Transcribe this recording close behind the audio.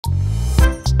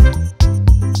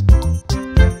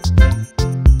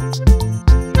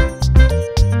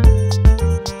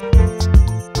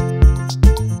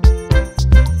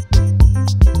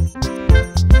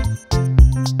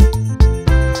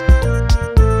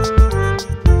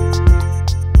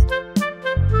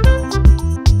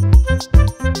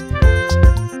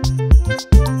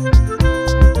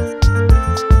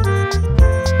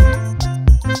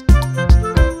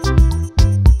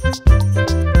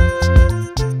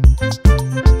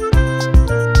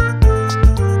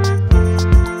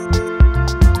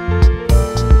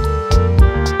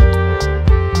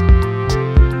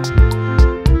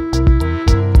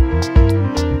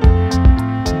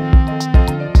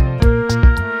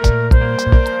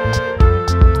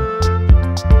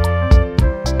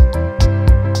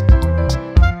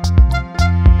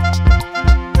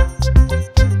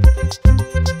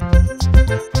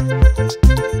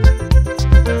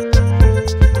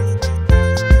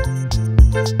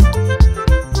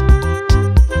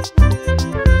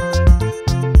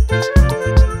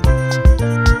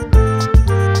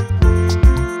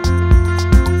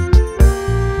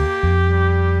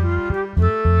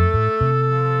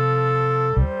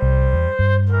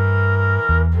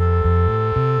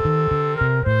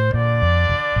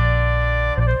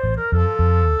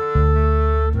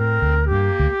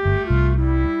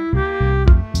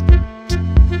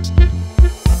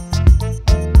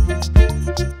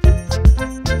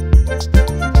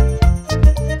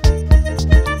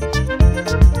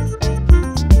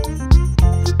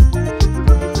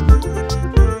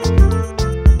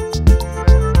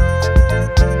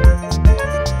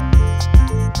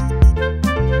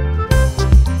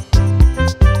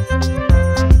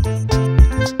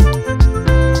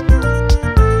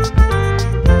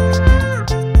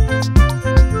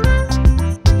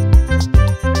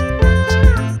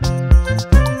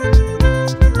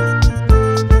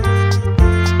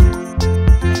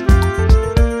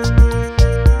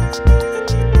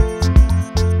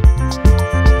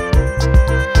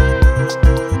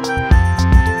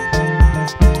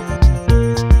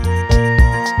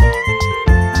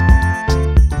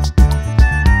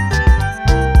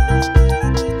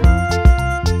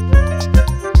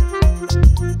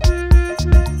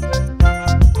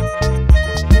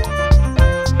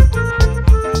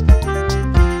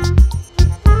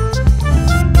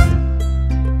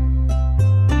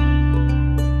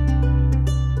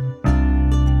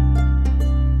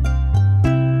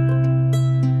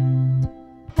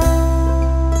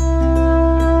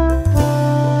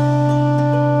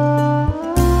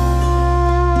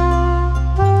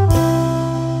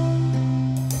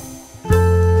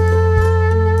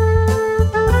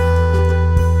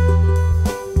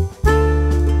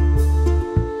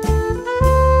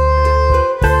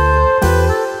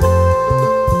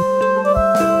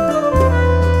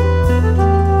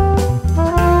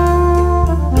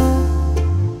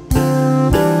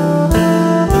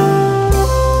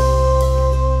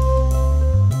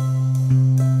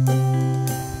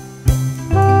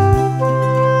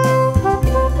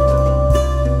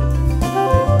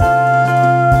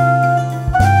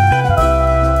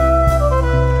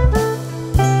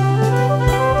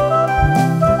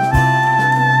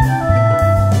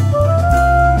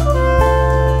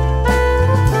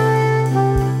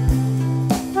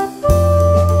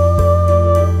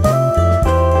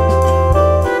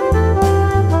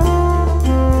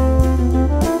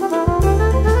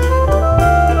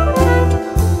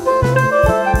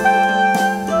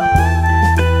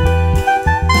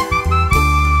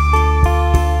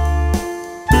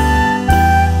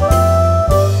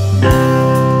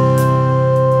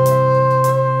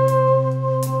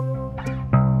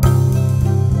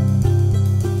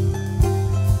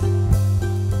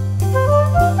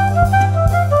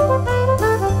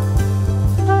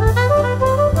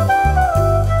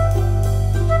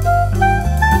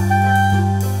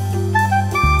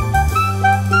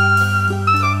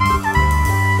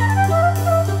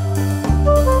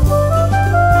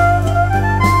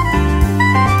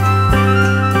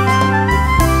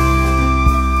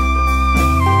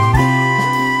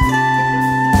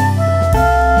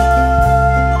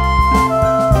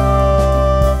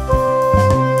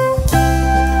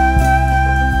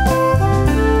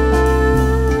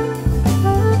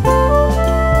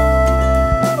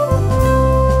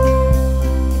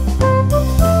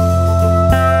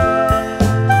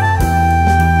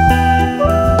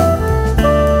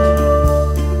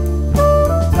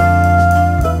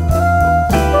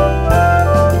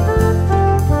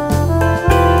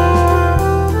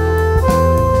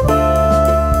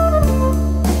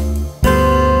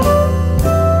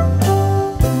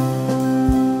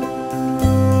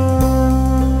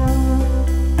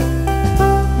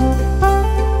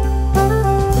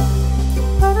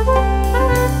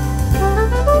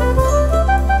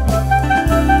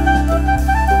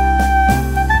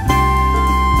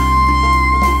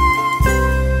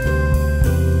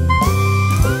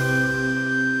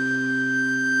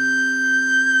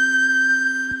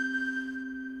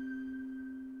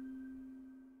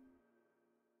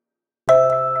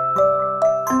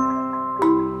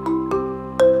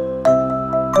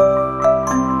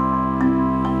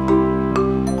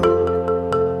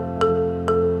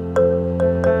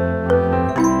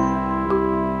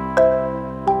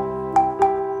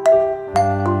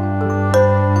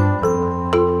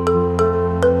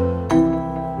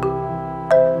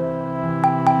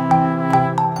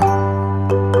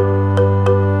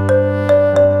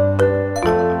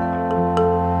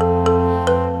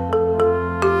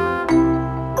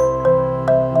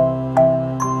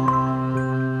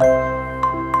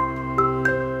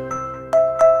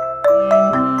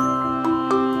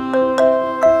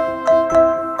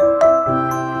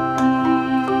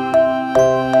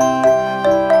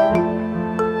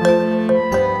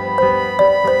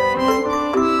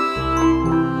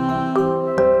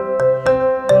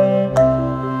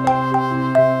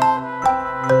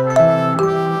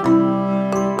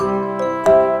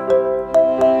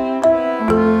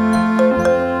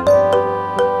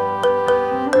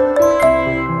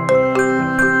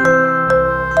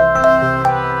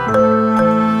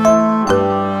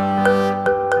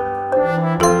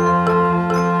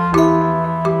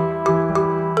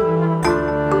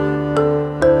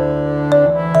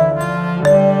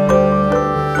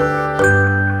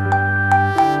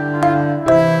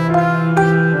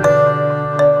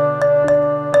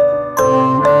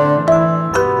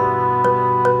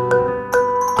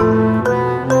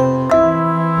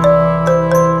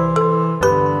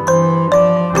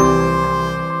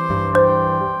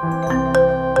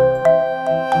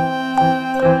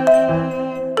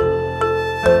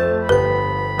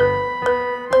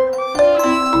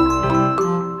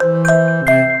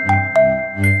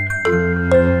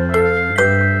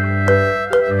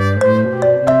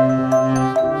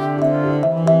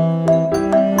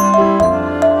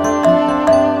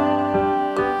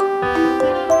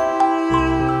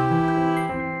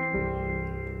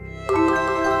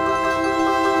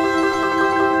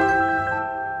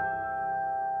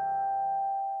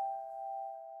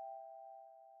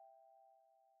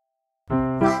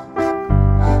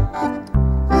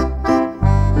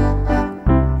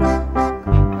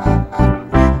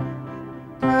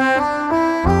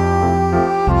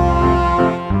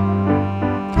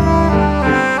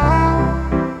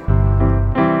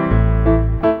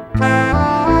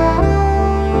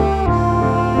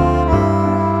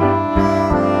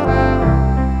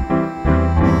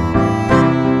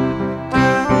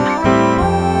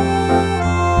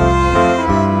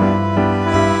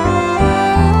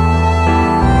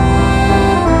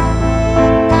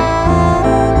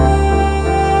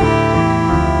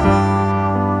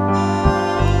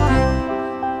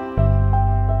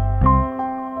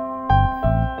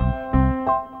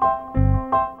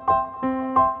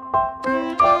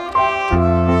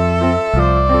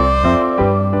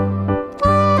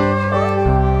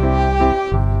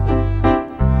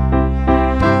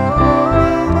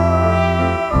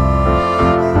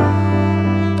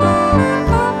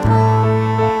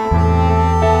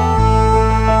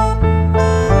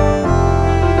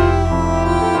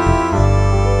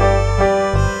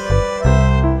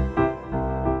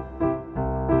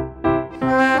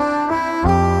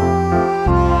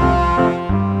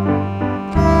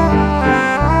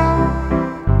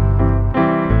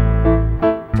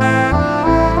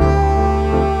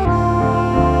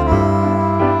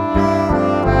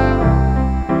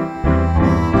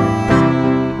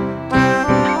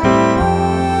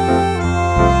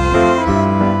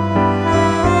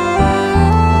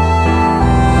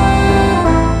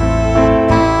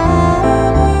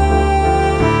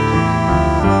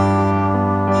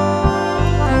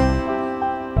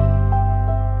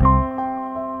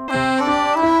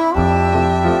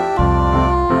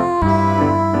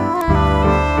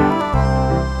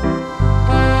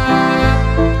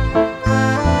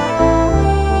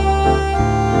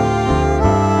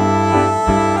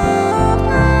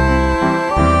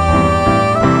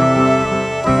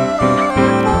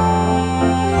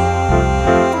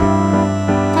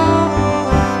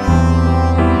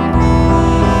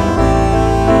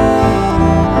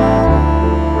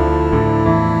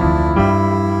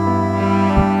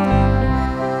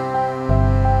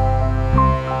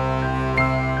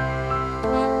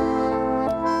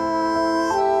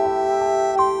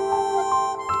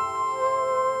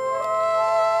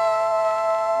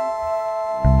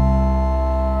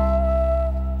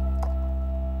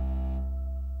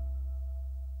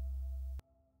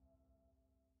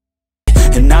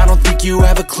think you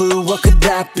have a clue, what could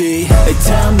that be? They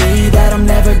tell me that I'm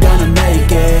never gonna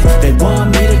make it. They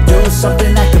want me to do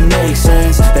something that can make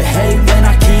sense. They hate when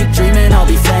I keep dreaming I'll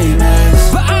be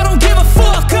famous, but I don't give a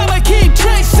fuck, I'ma keep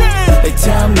chasing. They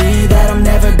tell me that I'm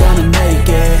never gonna make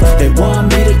it. They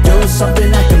want me to do something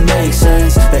that can make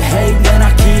sense. They hate when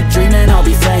I keep dreaming I'll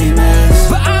be famous,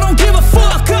 but I don't give a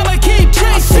fuck, I'ma keep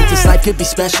chasing. I think this life could be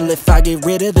special if I get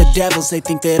rid of the devils. They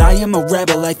think that I am a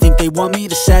rebel, I think they want me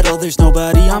to settle. There's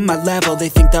nobody on my level. They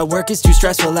think that work is too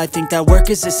stressful, I think that work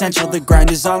is essential. The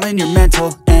grind is all in your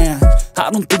mental, and I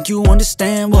don't think you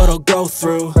understand what I'll go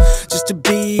through just to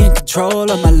be in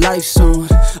control of my life soon.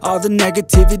 All the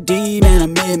negativity, man,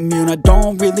 I'm immune. I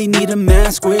don't really need a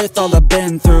mask with all I've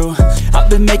been through. I've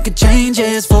been making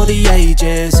changes for the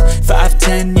ages.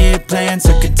 5-10 year plans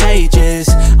are contagious.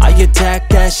 I attack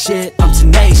that shit, I'm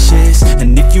tenacious.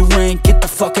 And if you ain't, get the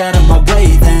fuck out of my way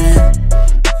then.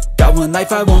 Got one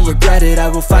life, I won't regret it. I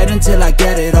will fight until I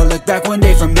get it. I'll look back one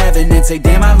day from heaven and say,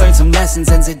 damn, I learned some lessons.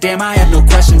 And say, damn, I have no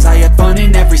questions. I had fun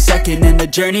in every second, and the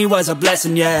journey was a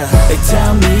blessing, yeah. They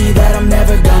tell me that I'm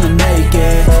never gonna make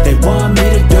it. They want me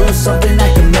to do something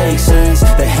that can make sense.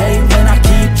 They hate when I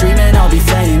keep dreaming I'll be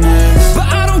famous,